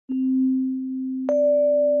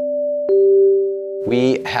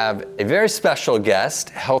We have a very special guest,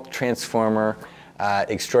 health transformer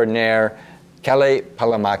extraordinaire, Kalle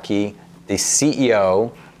Paloma, the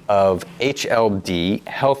CEO of HLD,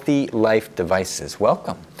 Healthy Life Devices.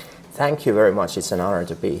 Welcome. Thank you very much. It's an honor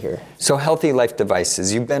to be here. So Healthy Life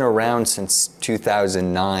Devices, you've been around since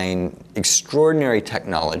 2009, extraordinary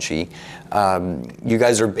technology. You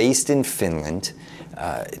guys are based in Finland.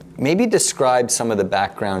 Maybe describe some of the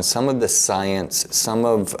background, some of the science, some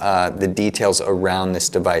of the details around this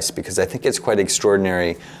device, because I think it's quite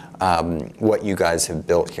extraordinary what you guys have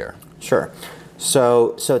built here. Sure.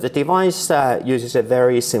 So the device uses a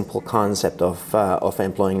very simple concept of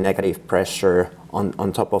employing negative pressure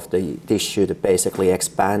on top of the tissue to basically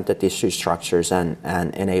expand the tissue structures and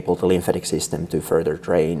enable the lymphatic system to further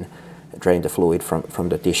drain the fluid from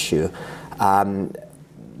the tissue.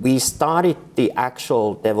 We started the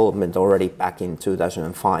actual development already back in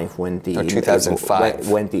 2005 when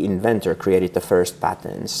the inventor created the first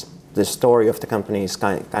patents. The story of the company is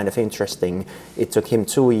kind of interesting. It took him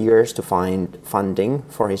 2 years to find funding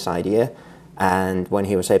for his idea, and when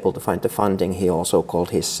he was able to find the funding, he also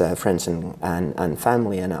called his friends and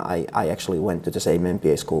family, and I actually went to the same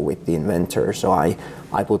MBA school with the inventor, so I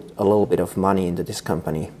put a little bit of money into this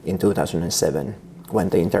company in 2007 when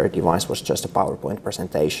the entire device was just a PowerPoint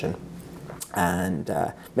presentation. And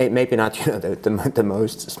maybe not the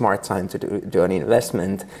most smart time to do an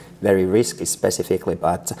investment, very risky specifically,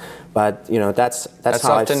 but that's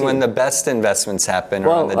how often when the best investments happen,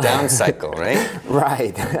 or on the down cycle, right?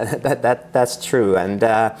 Right, that's true. And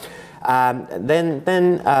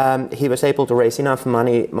then he was able to raise enough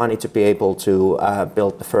money to be able to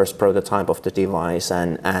build the first prototype of the device,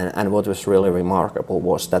 and what was really remarkable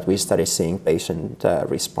was that we started seeing patient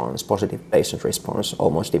response, positive patient response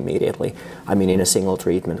almost immediately. I mean, in a single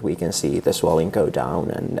treatment we can see the swelling go down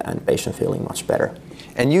and patient feeling much better.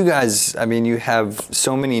 And you guys, I mean, you have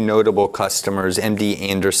so many notable customers: MD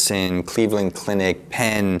Anderson, Cleveland Clinic,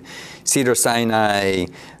 Penn, Cedars-Sinai.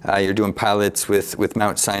 You're doing pilots with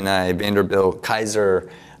Mount Sinai, Vanderbilt, Kaiser.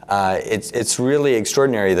 It's really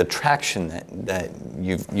extraordinary, the traction that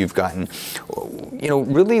you've gotten.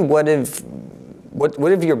 Really, what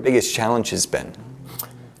have your biggest challenges been?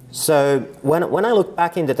 So when I look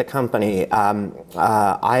back into the company,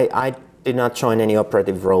 I did not join any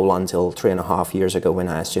operative role until 3.5 years ago when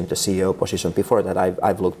I assumed the CEO position. Before that,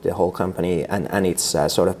 I've looked at the whole company and its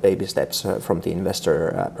sort of baby steps from the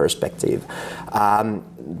investor perspective.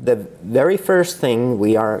 The very first thing,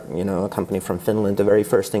 we are a company from Finland, the very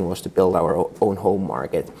first thing was to build our own home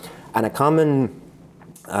market. And a common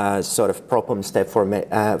sort of problem step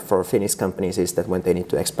for Finnish companies is that when they need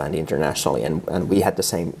to expand internationally, and we had the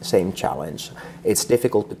same challenge. It's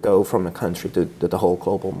difficult to go from a country to the whole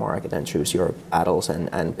global market and choose your battles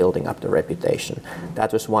and building up the reputation.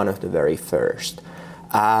 That was one of the very first.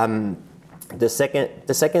 The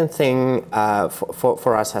second thing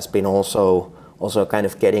for us has been also kind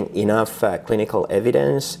of getting enough clinical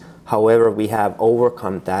evidence. However, we have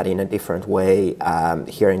overcome that in a different way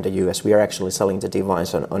here in the US. We are actually selling the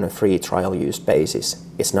device on a free trial use basis.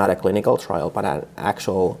 It's not a clinical trial, but an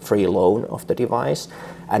actual free loan of the device.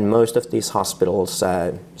 And most of these hospitals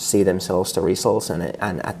see themselves the results, and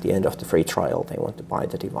at the end of the free trial, they want to buy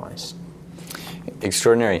the device.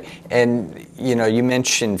 Extraordinary. And you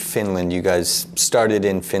mentioned Finland. You guys started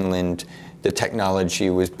in Finland. The technology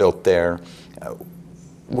was built there.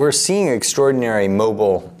 We're seeing extraordinary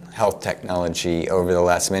mobile health technology over the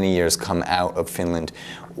last many years come out of Finland.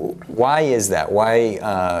 Why is that? Why?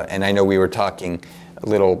 And I know we were talking a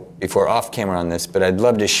little before off camera on this, but I'd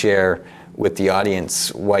love to share with the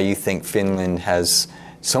audience why you think Finland has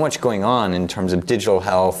so much going on in terms of digital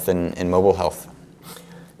health and mobile health.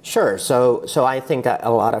 Sure. So I think a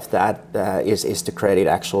lot of that is to credit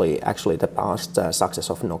actually the past success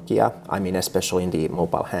of Nokia. I mean, especially in the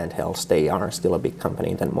mobile handhelds, they are still a big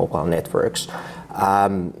company in the mobile networks.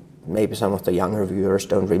 Maybe some of the younger viewers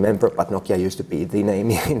don't remember, but Nokia used to be the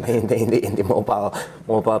name in the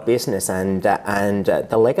mobile business, and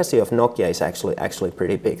the legacy of Nokia is actually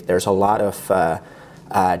pretty big. There's a lot of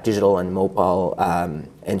digital and mobile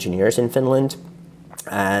engineers in Finland.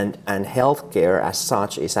 And healthcare as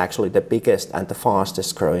such is actually the biggest and the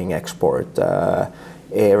fastest growing export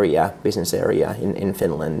business area in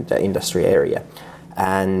Finland, industry area.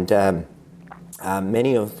 And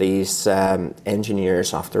many of these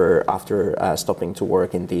engineers, after stopping to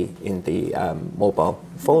work in the mobile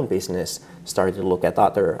phone business, started to look at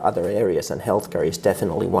other areas, and healthcare is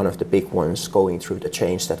definitely one of the big ones going through the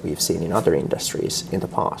change that we've seen in other industries in the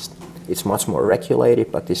past. It's much more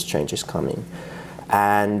regulated, but this change is coming.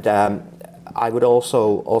 And I would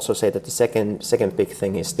also say that the second big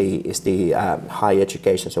thing is the high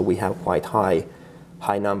education. So we have quite high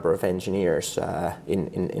number of engineers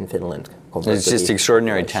in Finland. There's just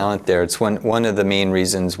extraordinary talent there. It's one of the main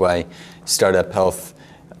reasons why Startup Health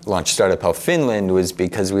launched Startup Health Finland, was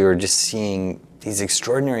because we were just seeing these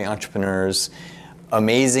extraordinary entrepreneurs,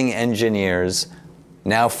 amazing engineers,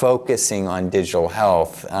 now focusing on digital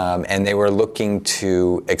health, and they were looking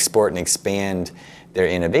to export and expand their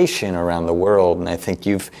innovation around the world. And I think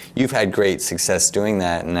you've had great success doing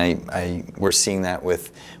that, and we're seeing that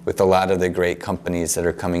with a lot of the great companies that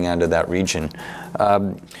are coming out of that region.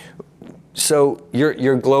 So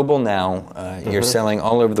you're global now. You're selling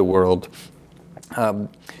all over the world.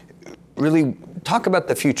 Really talk about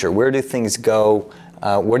the future. Where do things go?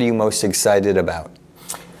 What are you most excited about?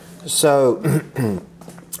 So,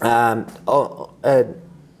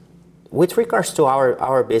 with regards to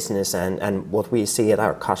our business and what we see at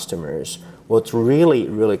our customers, what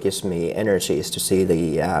really gives me energy is to see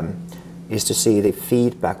the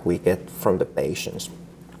feedback we get from the patients.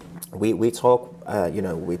 We talk,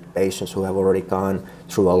 with patients who have already gone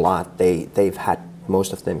through a lot. They've had,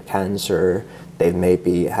 most of them, cancer. They've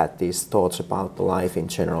maybe had these thoughts about the life in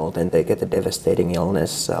general. Then they get a devastating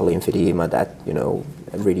illness, lymphedema, that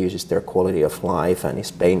reduces their quality of life and is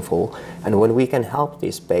painful. And when we can help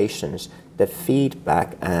these patients, the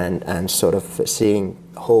feedback and sort of seeing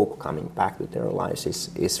hope coming back to their lives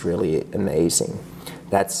is really amazing.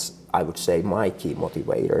 That's, I would say, my key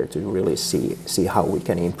motivator, to really see how we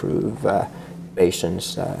can improve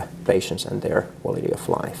patients and their quality of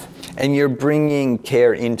life. And you're bringing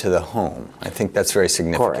care into the home. I think that's very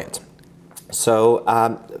significant. Correct. So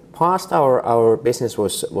past our business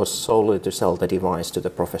was solely to sell the device to the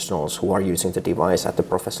professionals who are using the device at the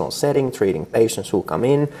professional setting, treating patients who come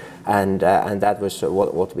in, and that was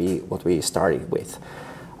what we started with.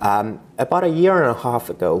 About a year and a half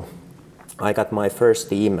ago, I got my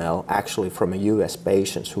first email actually from a US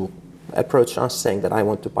patient who approached us saying that I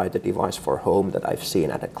want to buy the device for home that I've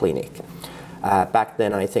seen at a clinic. Back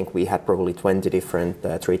then, I think we had probably 20 different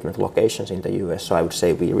treatment locations in the US, so I would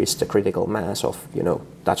say we reached a critical mass of,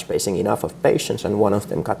 touch basing enough of patients, and one of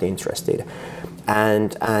them got interested.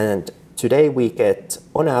 And today we get,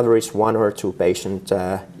 on average, 1 or 2 patient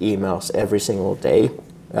emails every single day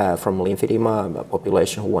from lymphedema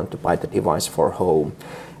population who want to buy the device for home.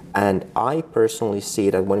 And I personally see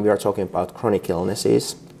that when we are talking about chronic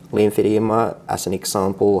illnesses, lymphedema, as an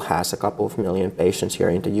example, has a couple of million patients here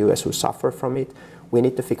in the US who suffer from it. We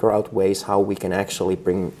need to figure out ways how we can actually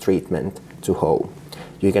bring treatment to home.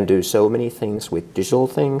 You can do so many things with digital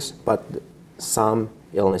things, but some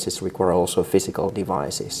illnesses require also physical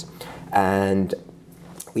devices. And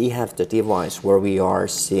we have the device where we are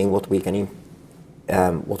seeing what we can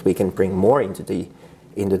bring more into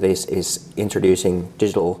this is introducing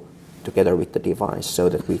digital together with the device, so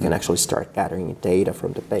that we can actually start gathering data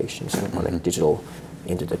from the patients and connect digital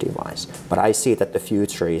into the device. But I see that the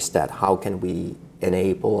future is that how can we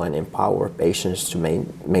enable and empower patients to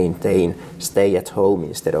maintain stay at home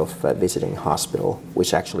instead of visiting hospital,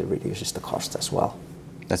 which actually reduces the cost as well.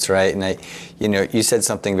 That's right, and you said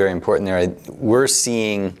something very important there. We're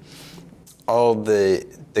seeing all the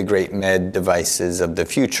great med devices of the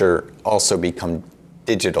future also become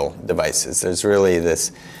digital devices. There's really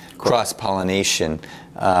this cross-pollination.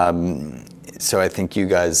 So I think you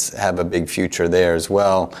guys have a big future there as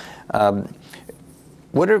well.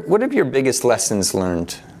 What are your biggest lessons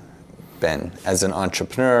learned, Ben, as an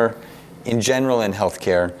entrepreneur, in general in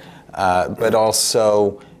healthcare, but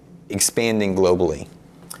also expanding globally?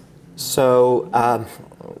 So,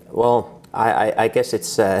 I guess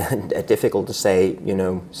it's difficult to say,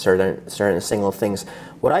 certain single things.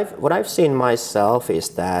 What I've seen myself is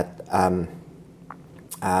that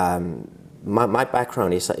my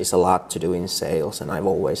background is a lot to do in sales, and I've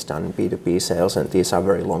always done B2B sales, and these are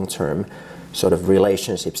very long-term sort of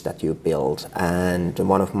relationships that you build. And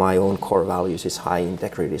one of my own core values is high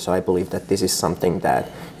integrity. So I believe that this is something that,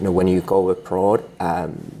 when you go abroad,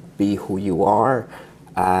 be who you are,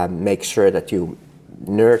 make sure that you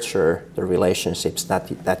nurture the relationships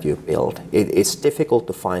that you build. It's difficult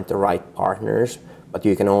to find the right partners, but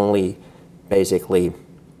you can only basically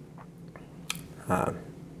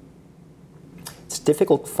it's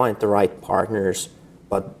difficult to find the right partners,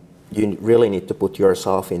 but you really need to put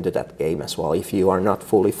yourself into that game as well. If you are not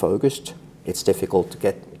fully focused, it's difficult to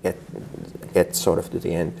get sort of to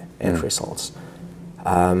the end results.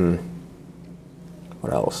 What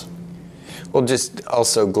else? Well, just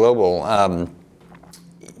also global.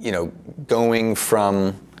 Going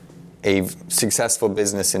from a successful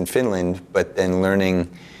business in Finland, but then learning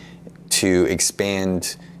to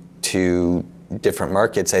expand to different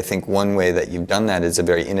markets, I think one way that you've done that is a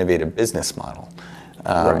very innovative business model.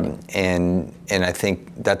 Right. And I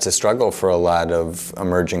think that's a struggle for a lot of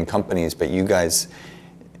emerging companies, but you guys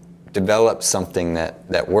developed something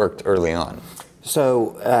that worked early on.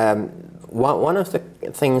 So one of the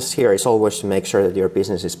things here is always to make sure that your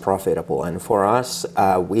business is profitable. And for us,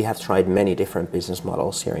 we have tried many different business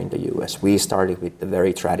models here in the US. We started with the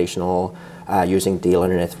very traditional, using dealer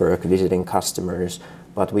network, visiting customers.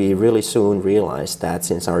 But we really soon realized that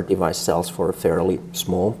since our device sells for a fairly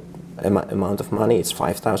small amount of money, it's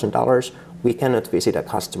 $5,000, we cannot visit a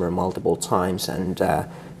customer multiple times and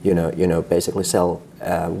basically sell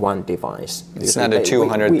one device. It's not a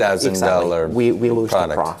 $200,000 we lose product.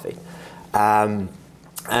 the profit.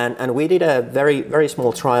 And we did a very, very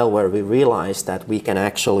small trial where we realized that we can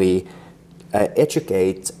actually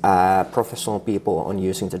educate professional people on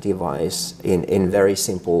using the device in very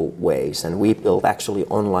simple ways. And we built actually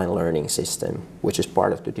online learning system, which is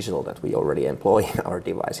part of the digital that we already employ in our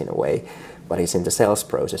device in a way, but it's in the sales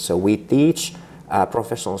process. So we teach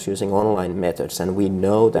professionals using online methods, and we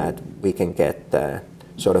know that we can get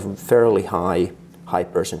sort of fairly high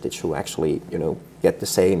percentage who actually get the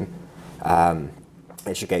same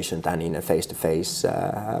education than in a face-to-face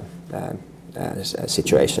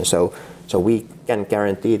situation. So we can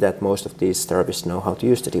guarantee that most of these therapists know how to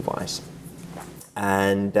use the device.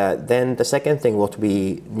 And then the second thing what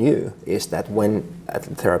we knew is that when a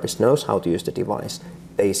therapist knows how to use the device,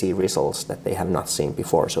 they see results that they have not seen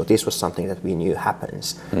before. So this was something that we knew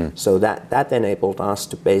happens. So that enabled us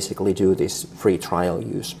to basically do this free trial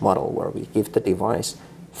use model where we give the device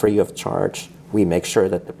free of charge. We make sure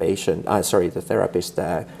that the therapist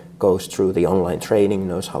goes through the online training,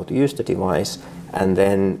 knows how to use the device, and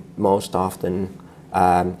then most often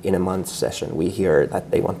in a month session we hear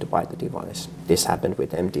that they want to buy the device. This happened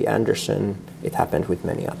with MD Anderson, it happened with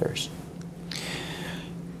many others.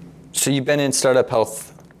 So you've been in startup health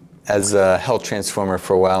as a health transformer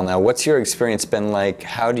for a while now. What's your experience been like?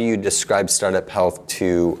 How do you describe startup health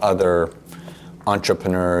to other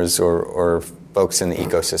entrepreneurs or folks in the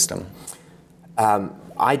ecosystem?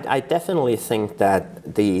 I definitely think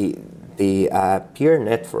that the peer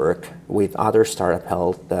network with other startup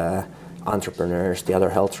health entrepreneurs, the other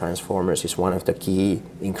health transformers, is one of the key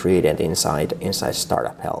ingredients inside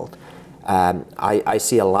startup health. I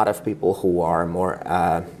see a lot of people who are more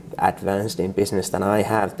advanced in business than I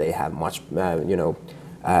have. They have much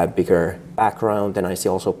bigger background, and I see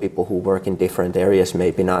also people who work in different areas,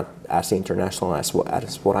 maybe not as international as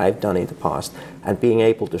what I've done in the past. And being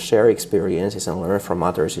able to share experiences and learn from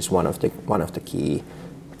others is one of the key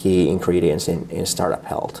ingredients in startup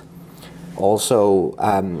health. Also,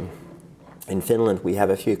 in Finland, we have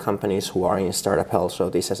a few companies who are in startup health, so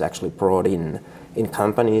this has actually brought in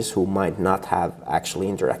companies who might not have actually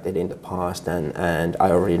interacted in the past, and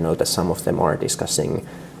I already know that some of them are discussing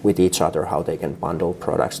with each other how they can bundle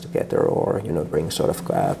products together or bring sort of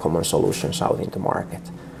common solutions out in the market.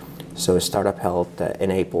 So startup health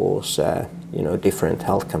enables different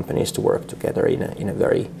health companies to work together in a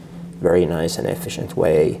very, very nice and efficient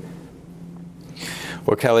way.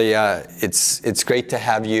 Well, Kalle, it's great to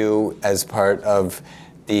have you as part of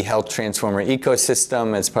the Health Transformer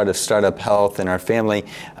ecosystem, as part of Startup Health and our family.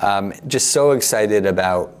 Just so excited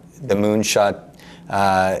about the moonshot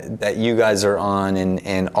that you guys are on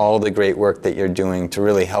and all the great work that you're doing to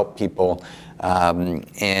really help people.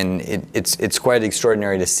 And it's quite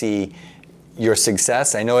extraordinary to see your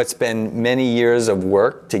success. I know it's been many years of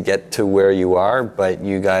work to get to where you are, but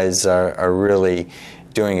you guys are really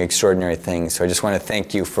doing extraordinary things. So I just want to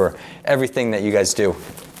thank you for everything that you guys do.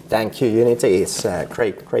 Thank you, Unity. It's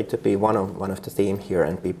great to be one of the team here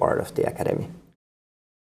and be part of the academy.